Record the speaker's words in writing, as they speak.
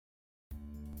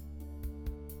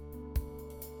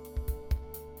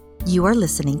You are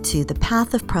listening to the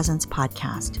Path of Presence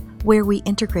podcast, where we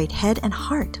integrate head and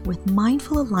heart with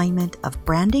mindful alignment of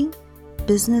branding,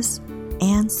 business,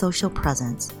 and social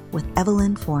presence with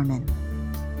Evelyn Foreman.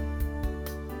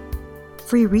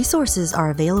 Free resources are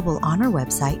available on our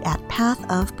website at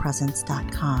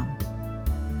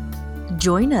pathofpresence.com.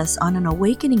 Join us on an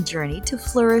awakening journey to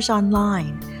flourish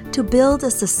online, to build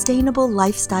a sustainable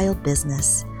lifestyle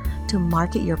business, to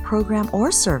market your program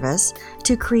or service,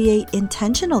 to create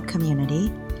intentional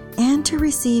community, and to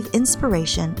receive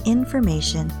inspiration,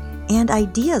 information, and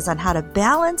ideas on how to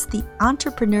balance the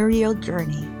entrepreneurial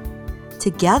journey.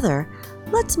 Together,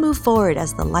 let's move forward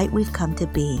as the light we've come to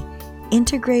be,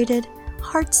 integrated,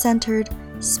 heart-centered,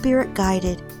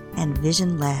 spirit-guided, and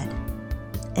vision-led.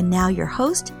 And now your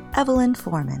host, Evelyn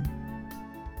Foreman.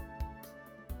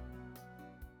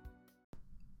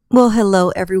 Well,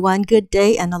 hello everyone. Good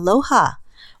day and aloha.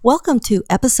 Welcome to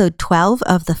episode 12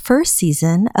 of the first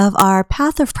season of our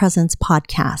Path of Presence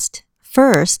podcast.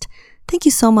 First, thank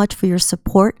you so much for your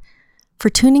support, for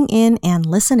tuning in and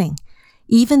listening.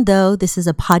 Even though this is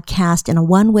a podcast and a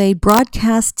one-way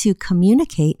broadcast to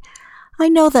communicate, I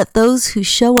know that those who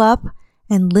show up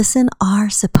and listen are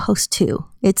supposed to.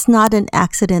 It's not an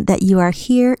accident that you are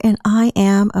here, and I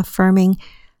am affirming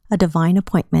a divine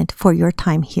appointment for your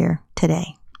time here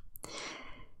today.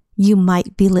 You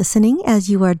might be listening as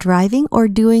you are driving or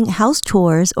doing house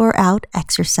chores or out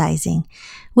exercising.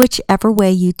 Whichever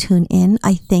way you tune in,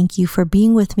 I thank you for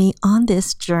being with me on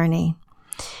this journey.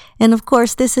 And of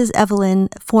course, this is Evelyn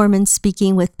Foreman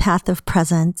speaking with Path of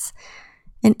Presence.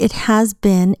 And it has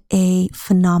been a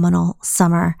phenomenal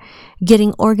summer,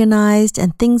 getting organized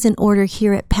and things in order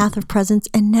here at Path of Presence.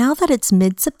 And now that it's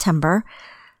mid-September,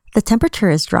 the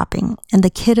temperature is dropping and the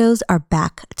kiddos are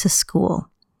back to school,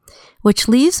 which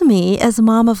leaves me, as a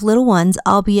mom of little ones,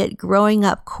 albeit growing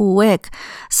up quick,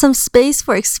 some space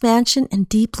for expansion and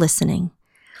deep listening.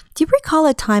 Do you recall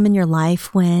a time in your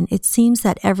life when it seems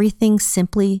that everything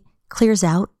simply clears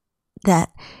out,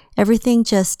 that everything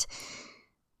just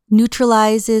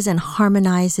neutralizes and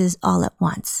harmonizes all at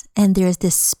once, and there's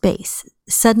this space?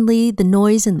 Suddenly, the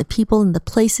noise and the people and the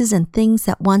places and things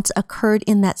that once occurred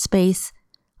in that space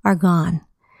are gone.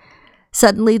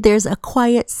 Suddenly, there's a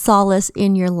quiet solace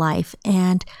in your life,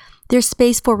 and there's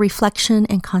space for reflection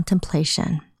and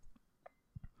contemplation.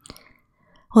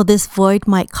 Well, this void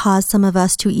might cause some of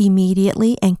us to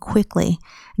immediately and quickly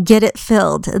get it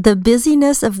filled. The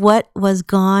busyness of what was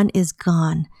gone is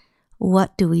gone.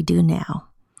 What do we do now?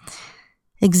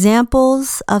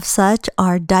 Examples of such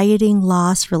are dieting,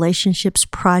 loss, relationships,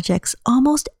 projects.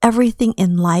 Almost everything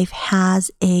in life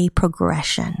has a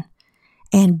progression.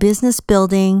 And business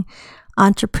building,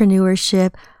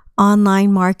 entrepreneurship,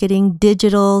 online marketing,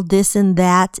 digital, this and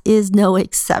that is no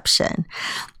exception.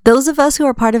 Those of us who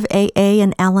are part of AA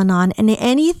and Al-Anon and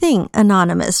anything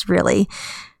anonymous, really,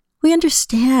 we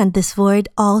understand this void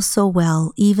all so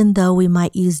well, even though we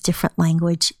might use different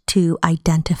language to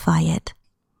identify it.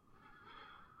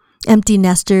 Empty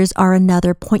nesters are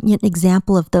another poignant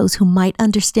example of those who might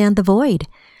understand the void.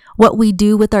 What we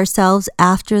do with ourselves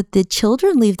after the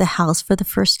children leave the house for the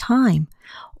first time,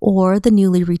 or the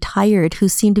newly retired who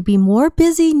seem to be more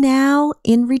busy now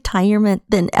in retirement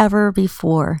than ever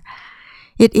before.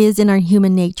 It is in our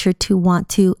human nature to want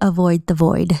to avoid the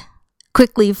void,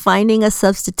 quickly finding a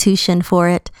substitution for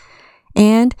it.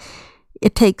 And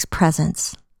it takes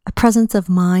presence, a presence of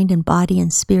mind and body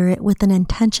and spirit with an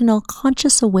intentional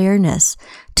conscious awareness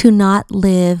to not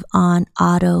live on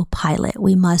autopilot.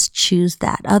 We must choose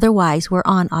that. Otherwise, we're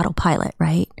on autopilot,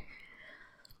 right?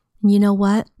 And you know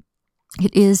what?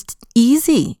 It is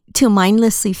easy to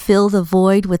mindlessly fill the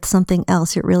void with something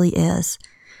else. It really is.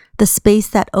 The space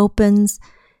that opens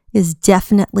is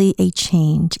definitely a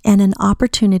change and an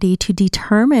opportunity to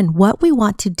determine what we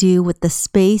want to do with the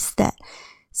space that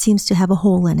seems to have a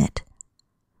hole in it.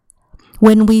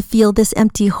 When we feel this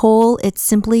empty hole, it's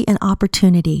simply an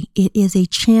opportunity. It is a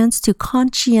chance to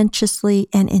conscientiously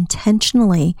and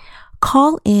intentionally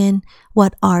call in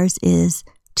what ours is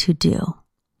to do.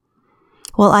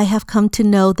 Well, I have come to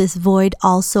know this void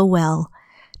all so well,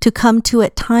 to come to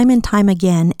it time and time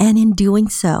again, and in doing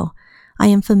so, I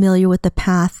am familiar with the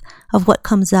path of what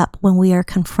comes up when we are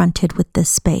confronted with this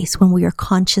space, when we are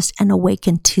conscious and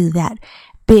awakened to that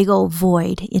big old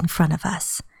void in front of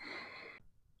us.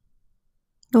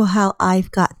 Well, how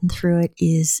I've gotten through it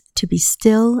is to be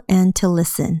still and to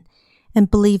listen. And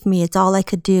believe me, it's all I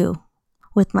could do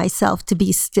with myself to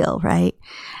be still, right?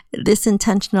 This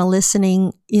intentional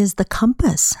listening is the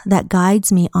compass that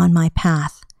guides me on my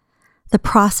path. The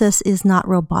process is not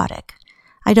robotic.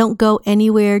 I don't go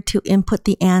anywhere to input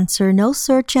the answer, no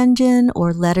search engine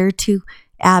or letter to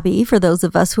Abby, for those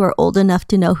of us who are old enough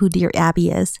to know who Dear Abby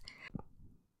is.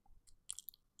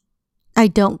 I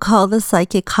don't call the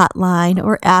psychic hotline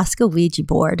or ask a Ouija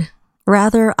board.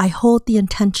 Rather, I hold the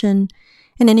intention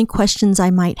and any questions I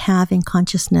might have in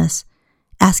consciousness,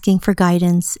 asking for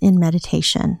guidance in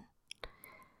meditation.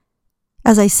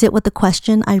 As I sit with the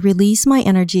question, I release my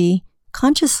energy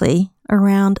consciously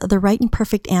around the right and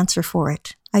perfect answer for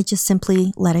it. I just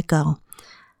simply let it go,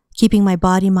 keeping my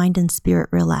body, mind, and spirit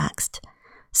relaxed.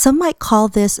 Some might call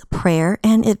this prayer,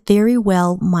 and it very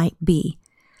well might be.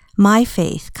 My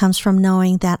faith comes from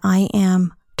knowing that I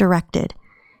am directed,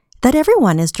 that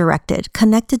everyone is directed,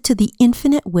 connected to the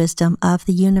infinite wisdom of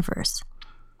the universe,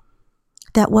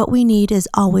 that what we need is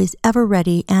always ever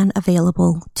ready and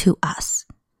available to us.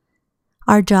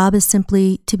 Our job is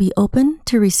simply to be open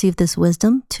to receive this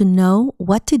wisdom, to know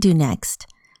what to do next,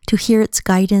 to hear its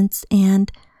guidance,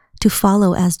 and to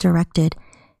follow as directed,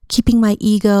 keeping my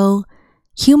ego,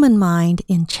 human mind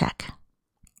in check.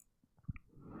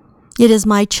 It is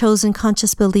my chosen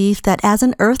conscious belief that as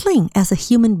an earthling, as a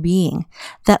human being,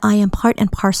 that I am part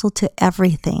and parcel to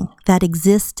everything that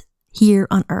exists here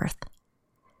on earth.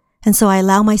 And so I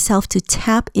allow myself to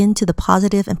tap into the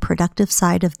positive and productive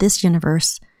side of this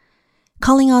universe,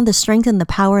 calling on the strength and the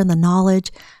power and the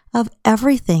knowledge of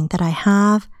everything that I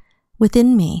have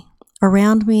within me,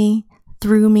 around me,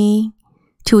 through me,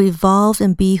 to evolve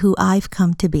and be who I've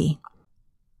come to be.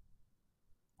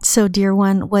 So, dear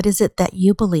one, what is it that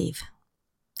you believe?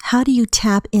 How do you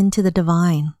tap into the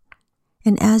divine?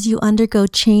 And as you undergo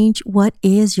change, what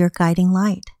is your guiding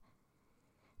light?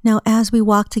 Now, as we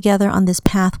walk together on this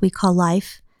path we call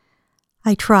life,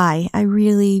 I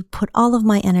really put all of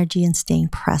my energy in staying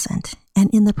present. And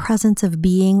in the presence of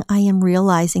being, I am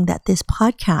realizing that this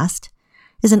podcast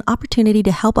is an opportunity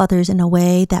to help others in a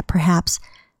way that perhaps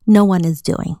no one is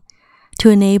doing, to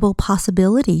enable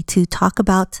possibility to talk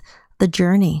about the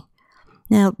journey.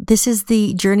 Now, this is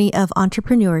the journey of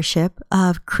entrepreneurship,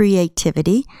 of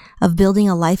creativity, of building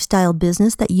a lifestyle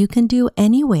business that you can do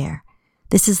anywhere.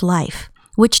 This is life,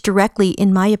 which directly,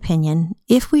 in my opinion,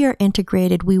 if we are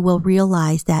integrated, we will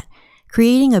realize that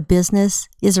creating a business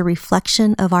is a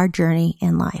reflection of our journey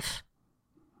in life.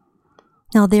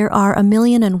 Now, there are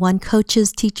 1,000,001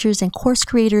 coaches, teachers, and course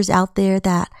creators out there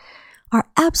that are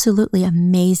absolutely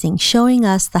amazing, showing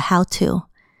us the how-to.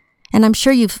 And I'm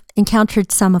sure you've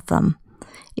encountered some of them.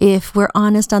 If we're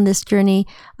honest on this journey,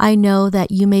 I know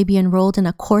that you may be enrolled in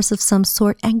a course of some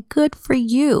sort, and good for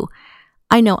you.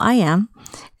 I know I am.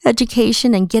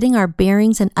 Education and getting our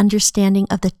bearings and understanding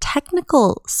of the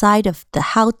technical side of the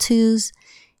how-tos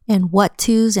and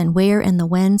what-tos and where and the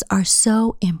whens are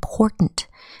so important,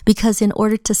 because in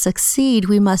order to succeed,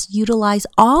 we must utilize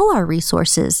all our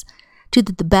resources to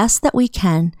the best that we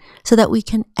can so that we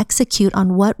can execute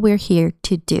on what we're here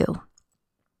to do.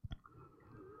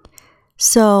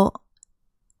 So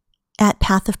at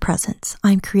Path of Presence,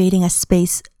 I'm creating a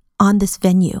space on this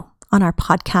venue, on our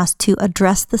podcast, to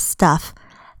address the stuff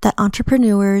that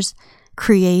entrepreneurs,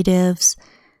 creatives,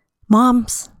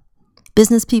 moms,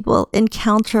 business people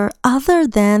encounter other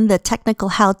than the technical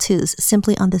how-tos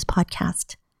simply on this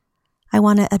podcast. I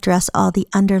want to address all the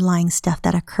underlying stuff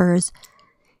that occurs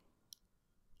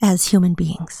as human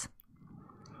beings.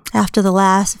 After the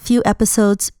last few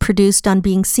episodes produced on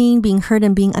being seen, being heard,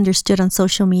 and being understood on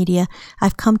social media,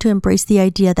 I've come to embrace the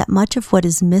idea that much of what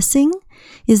is missing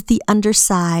is the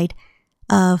underside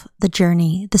of the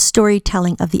journey, the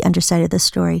storytelling of the underside of the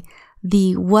story,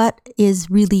 the what is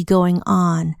really going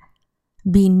on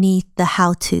beneath the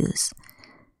how-tos.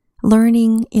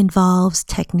 Learning involves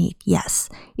technique, yes.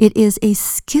 It is a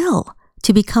skill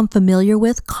to become familiar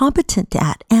with, competent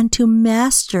at, and to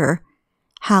master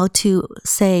how to,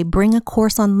 say, bring a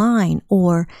course online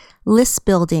or list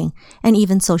building and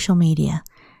even social media.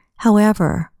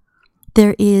 However,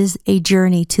 there is a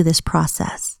journey to this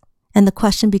process. And the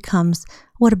question becomes,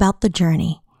 what about the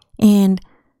journey? And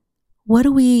what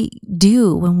do we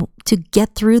do to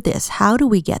get through this? How do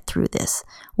we get through this?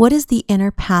 What is the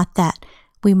inner path that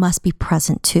we must be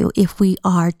present to if we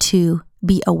are to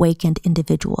be awakened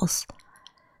individuals?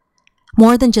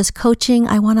 More than just coaching,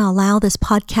 I want to allow this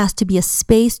podcast to be a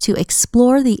space to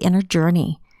explore the inner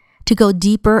journey, to go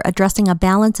deeper, addressing a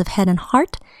balance of head and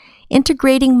heart,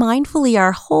 integrating mindfully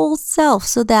our whole self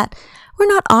so that we're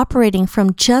not operating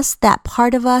from just that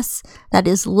part of us that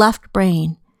is left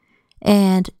brain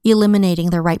and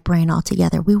eliminating the right brain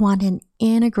altogether. We want an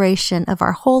integration of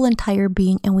our whole entire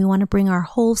being, and we want to bring our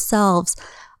whole selves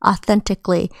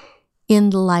authentically in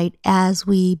the light as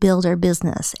we build our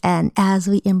business and as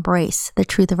we embrace the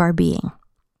truth of our being.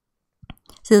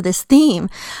 So this theme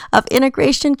of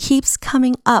integration keeps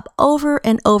coming up over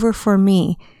and over for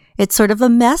me. It's sort of a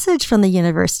message from the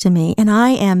universe to me, and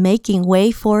I am making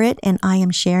way for it, and I am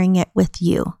sharing it with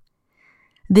you.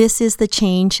 This is the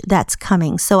change that's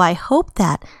coming. So I hope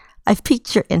that I've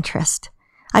piqued your interest.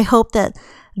 I hope that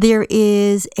there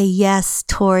is a yes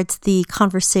towards the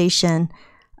conversation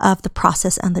of the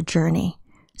process and the journey.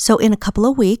 So in a couple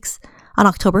of weeks, on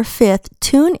October 5th,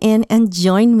 tune in and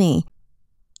join me.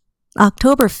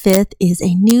 October 5th is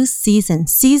a new season,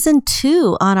 season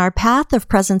 2 on our Path of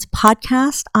Presence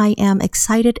podcast. I am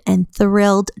excited and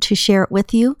thrilled to share it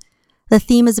with you. The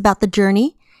theme is about the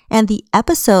journey, and the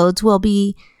episodes will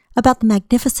be about the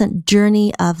magnificent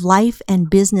journey of life and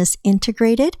business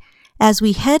integrated as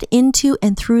we head into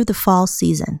and through the fall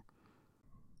season.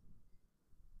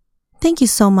 Thank you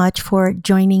so much for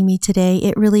joining me today.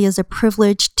 It really is a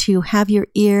privilege to have your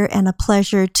ear and a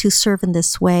pleasure to serve in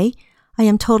this way. I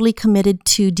am totally committed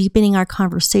to deepening our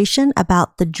conversation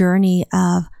about the journey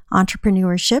of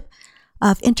entrepreneurship,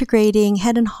 of integrating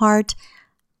head and heart,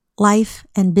 life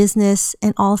and business,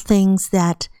 and all things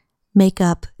that make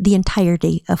up the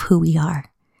entirety of who we are.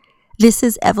 This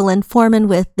is Evelyn Foreman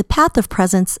with The Path of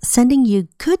Presence, sending you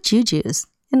good jujus,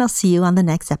 and I'll see you on the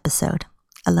next episode.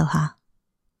 Aloha.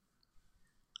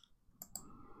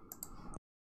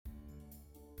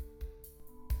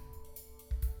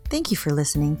 Thank you for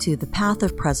listening to the Path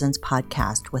of Presence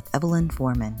podcast with Evelyn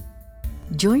Foreman.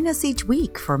 Join us each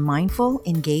week for mindful,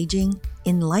 engaging,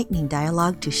 enlightening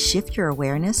dialogue to shift your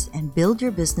awareness and build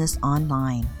your business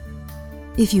online.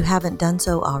 If you haven't done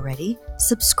so already,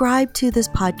 subscribe to this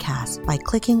podcast by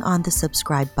clicking on the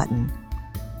subscribe button.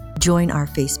 Join our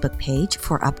Facebook page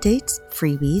for updates,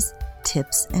 freebies,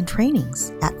 tips, and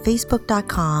trainings at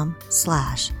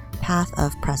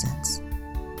facebook.com/pathofpresence.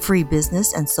 Free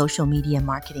business and social media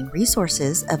marketing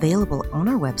resources available on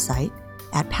our website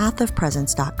at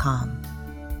pathofpresence.com.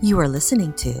 You are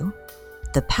listening to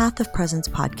the Path of Presence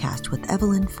podcast with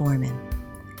Evelyn Foreman.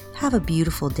 Have a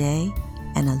beautiful day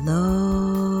and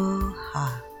aloha.